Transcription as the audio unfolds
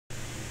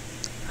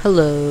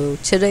Hello,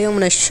 today I'm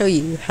going to show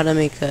you how to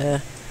make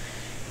a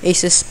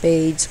Ace of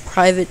Spades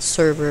private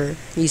server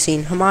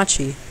using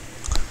hamachi.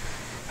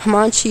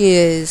 Hamachi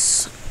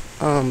is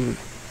some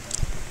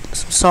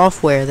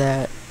software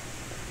that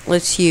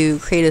lets you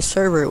create a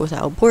server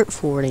without port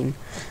forwarding,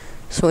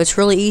 so it's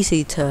really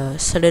easy to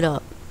set it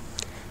up.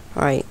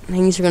 Alright,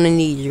 things you're going to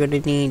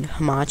need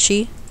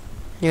hamachi,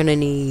 you're going to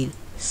need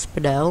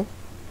Spadel,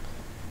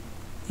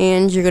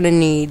 and you're going to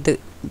need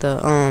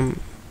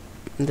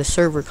the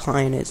server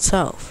client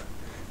itself,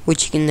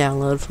 which you can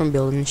download from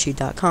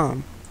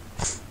buildandshoot.com.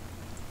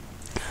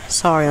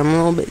 Sorry, I'm a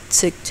little bit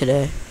sick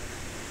today,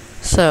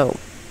 so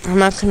I'm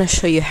not going to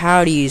show you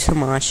how to use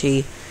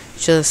hamachi,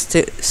 just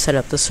to set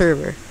up the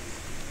server.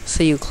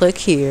 So you click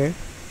here,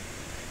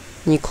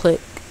 and you click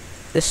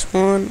this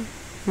one,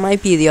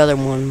 might be the other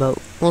one, but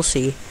we'll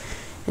see.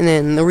 And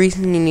then the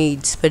reason you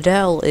need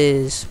Spadel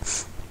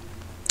is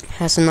it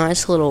has a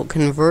nice little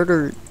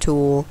converter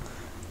tool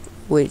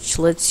which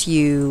lets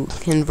you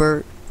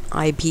convert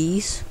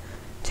IPs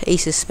to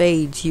Ace of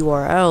Spades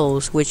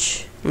URLs,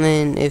 which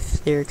then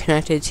if they're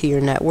connected to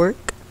your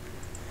network,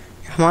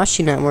 your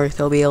hamachi network,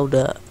 they'll be able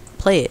to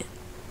play it.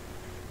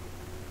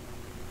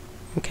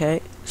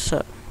 Okay,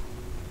 so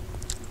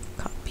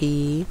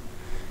copy,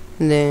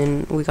 and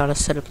then we gotta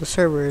set up the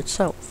server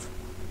itself.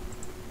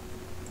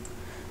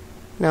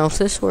 Now if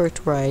this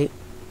worked right,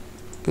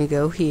 we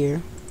go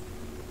here,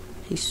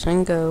 paste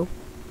and go.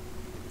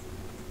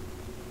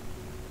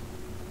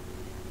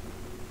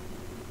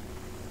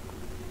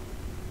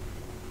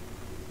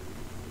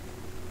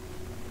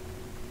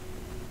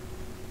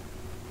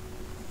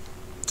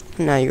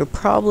 Now you're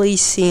probably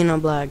seeing a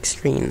black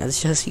screen.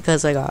 That's just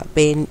because I got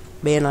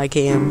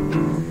Bandicam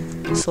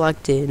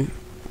selected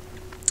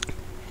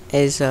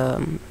as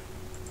a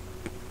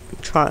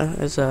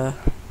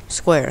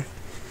square.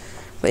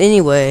 But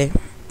anyway,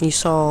 you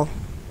saw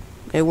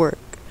it work.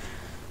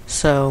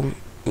 So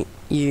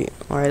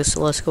alright, so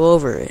let's go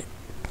over it.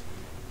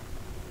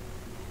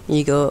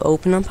 You go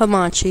open up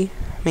hamachi,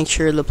 make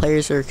sure the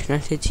players are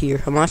connected to your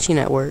hamachi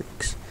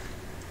networks.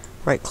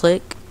 Right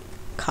click,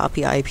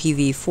 copy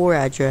IPv4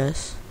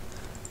 address,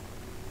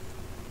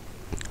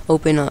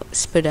 open up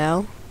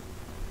Spadel,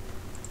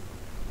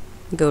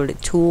 go to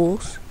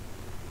tools,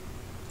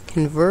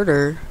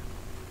 converter,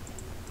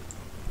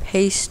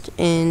 paste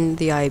in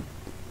the IP,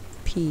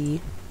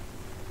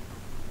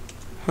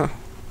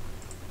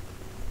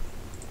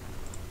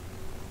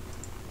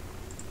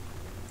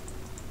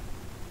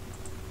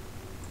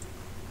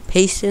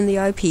 paste in the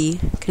IP,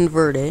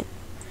 convert it,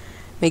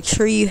 make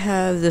sure you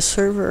have the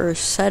server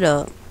set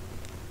up,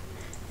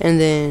 and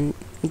then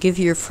give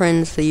your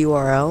friends the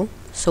URL,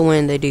 so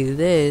when they do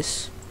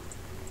this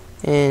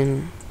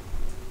and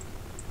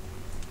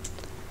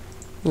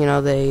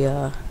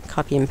they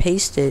copy and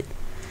paste it,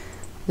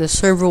 the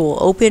server will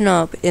open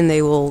up and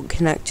they will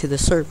connect to the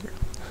server.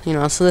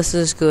 So this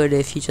is good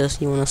if you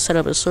want to set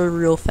up a server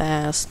real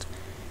fast,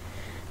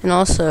 and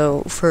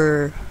also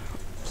for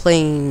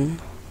playing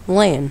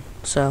LAN.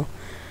 So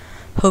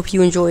hope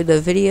you enjoyed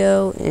the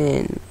video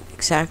in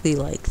exactly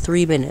like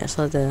 3 minutes.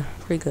 That's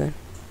pretty good.